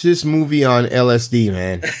watch this movie on LSD,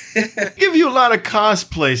 man. Give you a lot of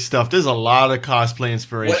cosplay stuff. There's a lot of cosplay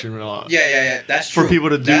inspiration Yeah. That's true. for people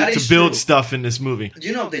to That do is to build true. stuff in this movie.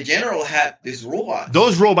 You know, the general had this robot.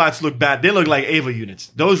 Those robots look bad. They look like Ava units.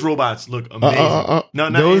 Those robots look amazing. No,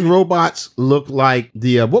 not Those Ava. robots look like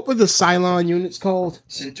the what were the Cylon units called?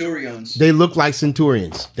 Centurions. They look like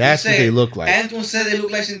Centurions. That's what they look like. Antoine said they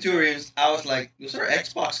look like Centurions. I was like, those are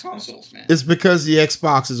Xbox consoles, man. It's because the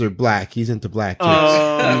Xboxes are black. He's into black chicks.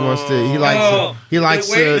 Oh. He wants to. He likes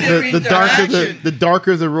The way their the darker interaction. the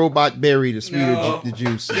darker the robot berry, the sweeter No. the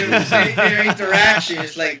juice. Their interaction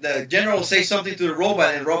is like the general will say something to the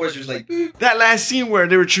robot, and the robot's just like, "Boop." That last scene where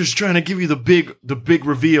they were just trying to give you the big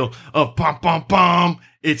reveal of pom pom pom.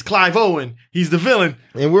 It's Clive Owen. He's the villain.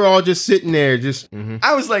 And we're all just sitting there, just.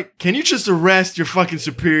 I was like, can you just arrest your fucking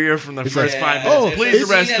superior from the first 5 minutes? oh, Please it's-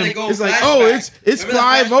 arrest scene that him. they go It's like, flashback. oh, it's Remember the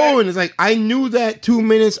Clive flashback? Owen. It's like, I knew that 2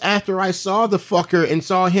 minutes after I saw the fucker and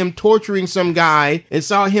saw him torturing some guy and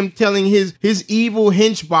saw him telling his evil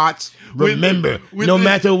henchbots, remember, with no the-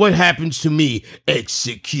 matter what happens to me,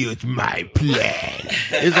 execute my plan.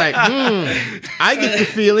 It's like, I get the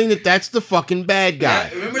feeling that that's the fucking bad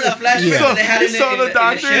guy. Remember that flashback Yeah. that they had You in saw the in the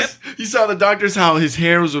doctors. ship? You saw the doctors how his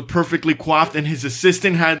hair was perfectly coiffed and his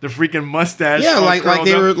assistant had the freaking mustache. Yeah, all like curled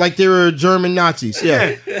they up. were German Nazis.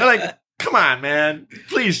 Yeah. They're like, come on, man.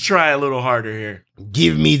 Please try a little harder here.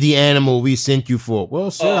 Give me the animal we sent you for.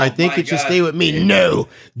 Well, sir, Oh, I think my it should God. stay with me. No,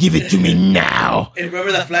 give it to me now. And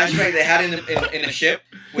remember that flashback they had in the ship?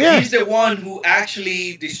 When Yeah. he's the one who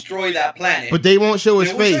actually destroyed that planet. But they won't show his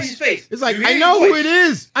They won't show face. his face. It's like, You I hear know his who voice. it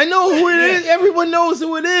is. I know who it is. Everyone knows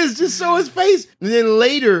who it is. Just show his face. And then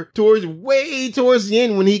later, way towards the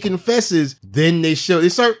end, when he confesses, then they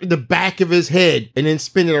start the back of his head and then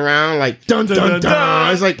spin it around like dun dun dun. Dun, dun,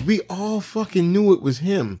 dun. It's like we all fucking knew it was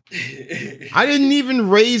him. I didn't even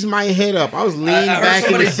raise my head up. I was leaning I heard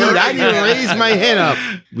back in the somebody seat. I didn't burping. raise my head up.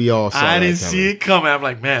 We all saw I that didn't coming. see it coming. I'm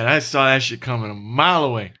like, man, I saw that shit coming a mile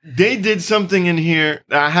away. They did something in here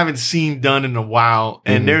that I haven't seen done in a while.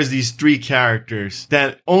 And there's these 3 characters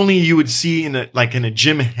that only you would see in a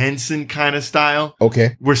Jim Henson kind of style.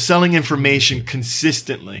 Okay. We're selling information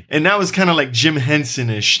consistently. And that was kind of like Jim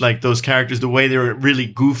Henson-ish, like those characters, the way they were really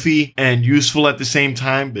goofy and useful at the same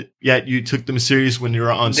time, but yet you took them serious when they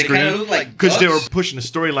were on They kinda screen. look like Because they were ducks. pushing the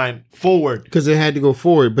storyline forward. Because it had to go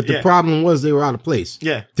forward. But the Yeah. problem was they were out of place.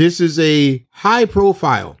 Yeah. This is a high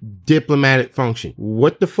profile diplomatic function.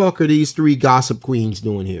 What the fuck are these 3 gossip queens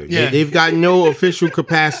doing here? Yeah. They've got no official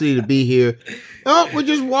capacity to be here. Oh, we're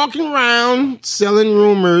just walking around selling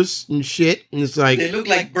rumors and shit. And it's like, They look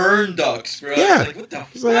like burn ducks, bro. Yeah. It's like, what the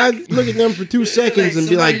it's like I fuck? look at them for 2 seconds and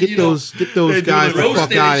be like, somebody, get those they do guys the the fuck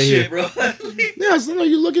roasted out of and here. shit, bro. Yeah, so no,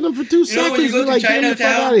 you look at them for 2 You know when you seconds go and to like, get them the fuck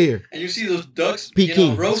Chinatown out of here. and you see those ducks,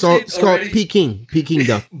 Peking. roasted So it's called already? Peking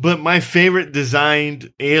duck. But my favorite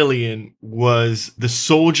designed alien was the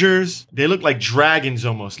soldiers. They look like dragons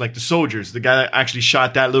almost, like the soldiers. The guy that actually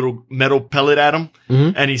shot that little metal pellet at him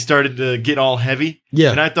Mhm. and he started to get all heavy.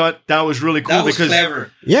 Yeah. And I thought that was really cool That was because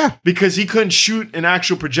clever. Yeah. because he couldn't shoot an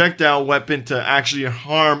actual projectile weapon to actually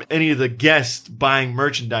harm any of the guests buying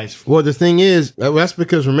merchandise. Well, the thing is, that's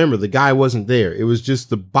because remember, the guy wasn't there. It was just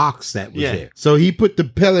the box that was Yeah. there. So he put the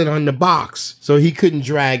pellet on the box so he couldn't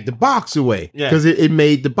drag the box away Yeah. because it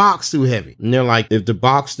made the box too heavy. And they're like, if the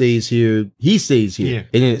box stays here, he stays here. Yeah.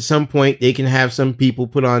 And then at some point, they can have some people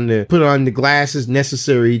put on the glasses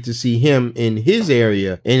necessary to see him in his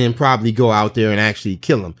area and then probably go out there and actually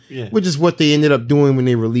kill him, Yeah. which is what they ended up doing when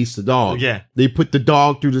they released the dog. Yeah. They put the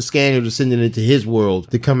dog through the scanner to send it into his world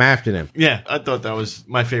to come after them. Yeah, I thought that was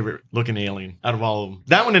my favorite looking alien out of all of them.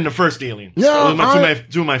 That one and the first Alien. No, Those are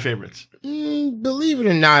two of my favorites. Believe it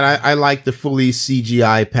or not, I like the fully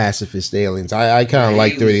CGI pacifist aliens. I kind of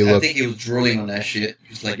like the way they I look. think he was drooling on that shit. He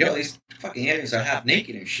was like, yo, these fucking aliens are half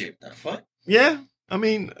naked and shit. The fuck? Yeah, I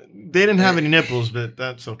mean, they didn't have any nipples, but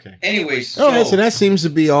that's okay. Anyways, All right, so that seems to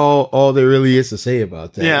be all there really is to say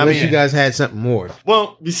about that. Yeah, I Unless mean- you guys had something more.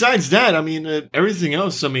 Well, besides that, I mean, everything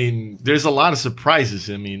else, I mean, there's a lot of surprises,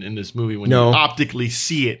 I mean, in this movie when No. you optically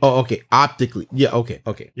see it. Oh, okay. Optically, yeah, okay.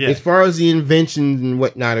 Yeah. As far as the inventions and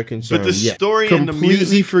whatnot are concerned, But the yeah. story and the completely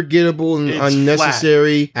music, forgettable and it's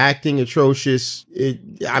unnecessary, acting atrocious.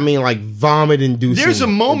 Like vomit-inducing. there's a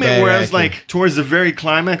moment bad where I was acting. like, towards the very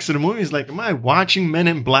climax of the movie, it's like, am I watching Men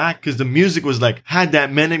in Black? Because the music was like, had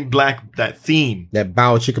that Men in Black, that theme. that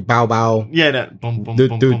bow chicka bow bow. Yeah, that boom, boom,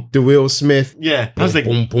 boom, boom. The Will Smith. Yeah, I was like,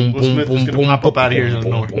 boom, boom, Will boom, Smith is boom, gonna pop boom, up out of here. boom, out of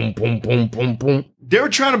nowhere. boom, boom, boom, boom, boom. They were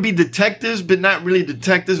trying to be detectives, but not really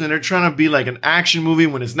detectives, and they're trying to be like an action movie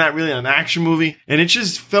when it's not really an action movie, and it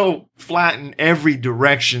just felt flat in every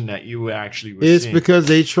direction that you actually were It's seeing. because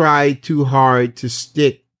they tried too hard to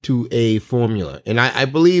stick to a formula. And I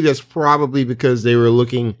believe that's probably because they were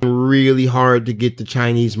looking really hard to get the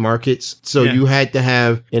Chinese markets. So Yeah. you had to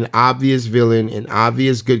have an obvious villain, an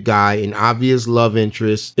obvious good guy, an obvious love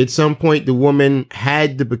interest. At some point, the woman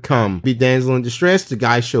had to be damsel in distress. The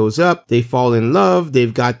guy shows up. They fall in love.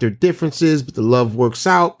 They've got their differences, but the love works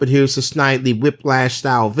out. But here's a snidely whiplash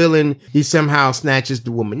style villain. He somehow snatches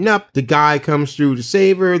the woman up. The guy comes through to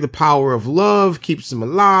save her. The power of love keeps him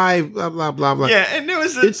alive. Blah, blah, blah, blah. yeah, and there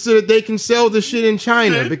was It's so that they can sell the shit in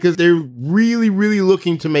China Dude. because they're really, really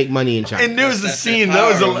looking to make money in China. and there was a That's the scene.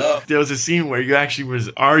 power of love. There was a scene where you actually was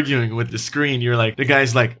arguing with the screen. You're like, the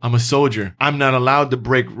guy's like, "I'm a soldier. I'm not allowed to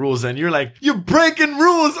break rules," and you're like, "You're breaking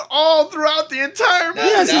rules all throughout the entire movie."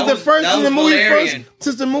 Yeah, That since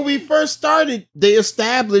was the movie first started, they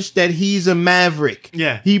established that he's a maverick.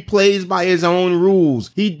 Yeah. He plays by his own rules.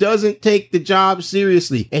 He doesn't take the job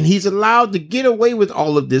seriously. And he's allowed to get away with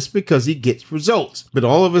all of this because he gets results. But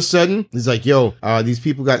all of a sudden, he's like, yo, these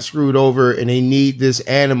people got screwed over and they need this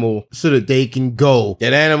animal so that they can go.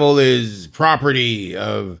 That animal is property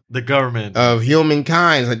of The government.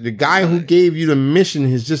 humankind. Like the guy who gave you the mission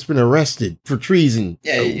has just been arrested for treason.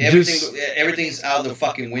 Yeah, Just- everything's out the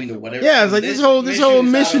fucking window. Whatever. yeah, it's like this whole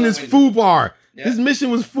mission is out the window. FUBAR. Yeah. This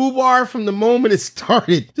mission was FUBAR from the moment it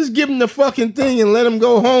started. Just give him the fucking thing and let him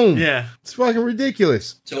go home. yeah. It's fucking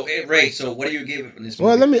ridiculous. So, Ray, so what do you give it from this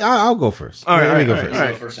Well, movie? I'll go first. All right. Let me go all right, first. all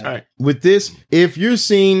right, Go first, all right. With this, if you're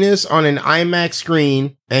seeing this on an IMAX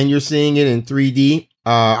screen and you're seeing it in 3D,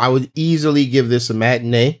 I would easily give this a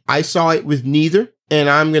matinee. I saw it with neither. And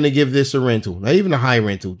I'm going to give this a rental. Not even a high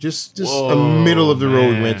rental. Just a Whoa, middle of the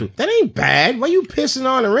road man. rental. That ain't bad. Why you pissing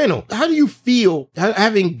on a rental? How do you feel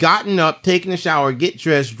having gotten up, taken a shower, get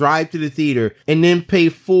dressed, drive to the theater, and then pay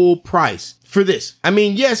full price for this? I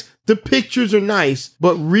mean, yes, the pictures are nice,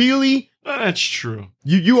 but really, That's true.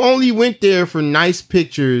 you only went there for nice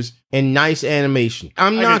pictures and nice animation.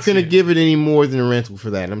 I'm I not can going see to it. give it any more than a rental for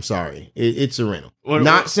that. I'm sorry. It's a rental. What-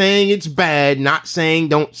 not what- saying it's bad, not saying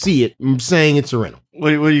don't see it. I'm saying it's a rental.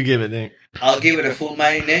 What do you give it, Nick? I'll give it a full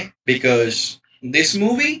matinee because this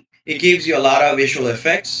movie, it gives you a lot of visual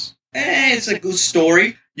effects. It's a good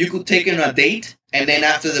story. You could take it on a date, and then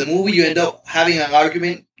after the movie, you end up having an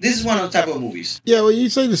argument. This is one of the type of movies. Yeah, well, you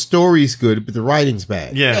say the story's good, but the writing's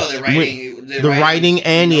bad. Yeah. No, the writing. The writing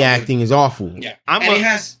and the acting is awful. Yeah. I'm and a- it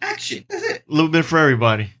has action. That's it. A little bit for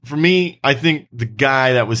everybody. For me, I think the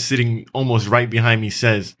guy that was sitting almost right behind me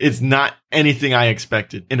says it's not anything I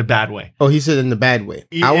expected in a bad way. Oh, he said in the bad way.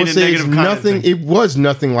 In- I in would a say it's negative nothing. connotation. It was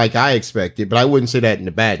nothing like I expected, but I wouldn't say that in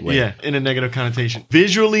the bad way. Yeah, in a negative connotation.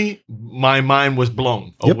 Visually, my mind was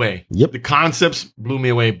blown Yep. away. Yep. The concepts blew me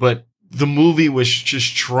away, but the movie was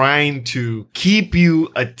just trying to keep you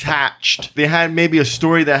attached. They had maybe a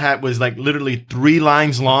story that was like literally 3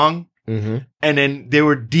 lines long, Mm-hmm. And then they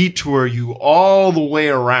would detour you all the way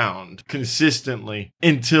around consistently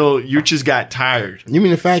until you just got tired. You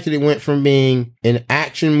mean the fact that it went from being an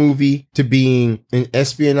action movie to being an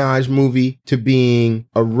espionage movie to being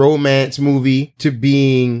a romance movie to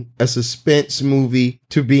being a suspense movie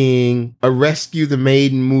to being a Rescue the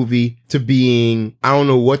Maiden movie to being, I don't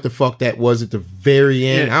know what the fuck that was at the very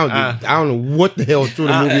end. Yeah, I don't know what the hell the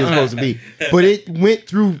movie was supposed to be, but it went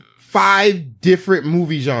through 5 different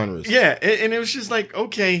movie genres. Yeah, and it was just like,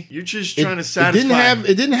 okay, you're just trying to satisfy.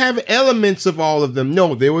 It didn't have elements of all of them.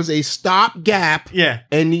 No, there was a stop gap. Yeah.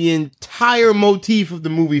 And the entire motif of the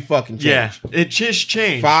movie fucking changed. Yeah, it just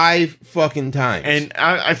changed 5 fucking times. And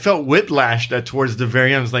I felt whiplash that towards the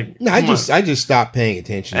very end. I was like, no, I just stopped paying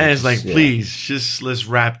attention. And it's like, please, just let's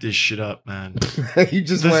wrap this shit up, man. You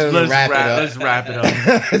just want to wrap it up. Let's wrap it up.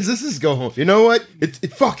 Let's just go home. You know what?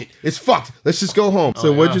 Fuck it. It's fucked. Let's just go home.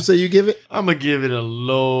 So what'd you say you give it? I'm gonna give it a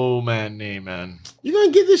low matinee, man. You're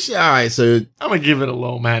gonna give this shit? All right, so I'm gonna give it a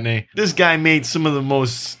low matinee. This guy made some of the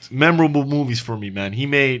most memorable movies for me, man. He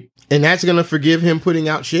made... And that's gonna forgive him putting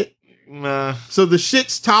out shit? So the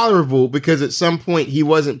shit's tolerable because at some point he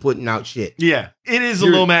wasn't putting out shit. Yeah, it is a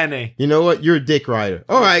low matinee. You know what? You're a dick rider.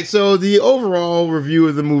 All right, so the overall review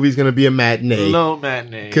of the movie is going to be a matinee. Low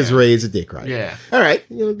matinee. Because Ray is a dick rider. Yeah. All right,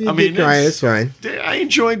 you're going to be a dick rider. It's fine. I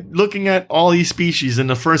enjoyed looking at all these species in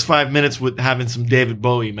the first 5 minutes with having some David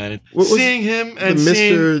Bowie, man. Seeing him and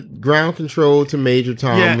Mr. Ground Control to Major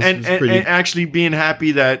Tom. Yeah, and actually being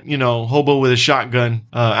happy that, Hobo with a shotgun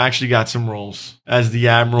actually got some roles as the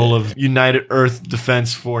Admiral of United Earth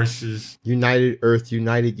Defense Forces. United Earth,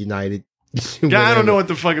 United. Yeah, I don't know what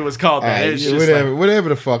the fuck it was called. Right, whatever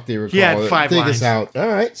the fuck they were called. He had 5 lines. Take us out. All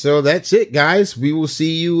right, so that's it, guys. We will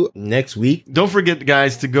see you next week. Don't forget,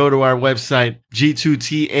 guys, to go to our website,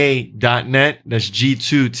 g2ta.net. That's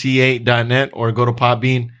g2ta.net, or go to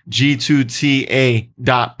Podbean,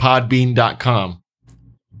 g2ta.podbean.com.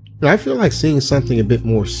 I feel like seeing something a bit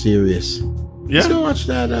more serious. Yeah. Let's go watch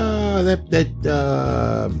that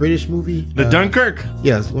British movie. The Dunkirk?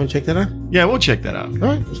 Yeah, want to check that out? Yeah, we'll check that out. All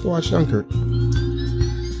right, let's go watch Dunkirk.